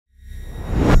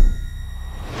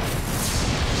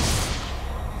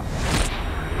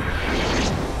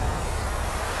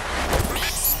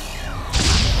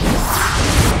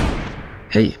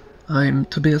I'm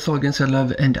Tobias Ahlgren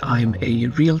Cederlöf and I'm a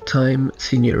real-time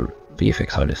senior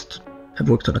VFX artist. I've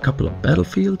worked on a couple of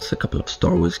Battlefields, a couple of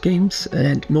Star Wars games,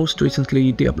 and most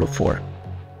recently Diablo 4.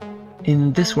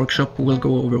 In this workshop we'll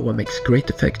go over what makes great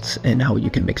effects and how you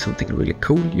can make something really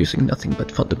cool using nothing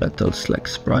but fundamentals like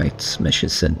sprites,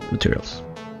 meshes and materials.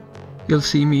 You'll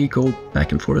see me go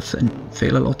back and forth and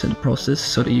fail a lot in the process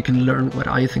so that you can learn what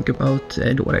I think about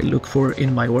and what I look for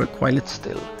in my work while it's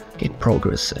still in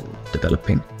progress and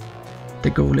developing. The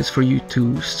goal is for you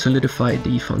to solidify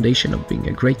the foundation of being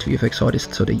a great VFX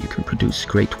artist so that you can produce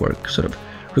great work, sort of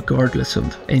regardless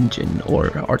of engine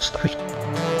or art style.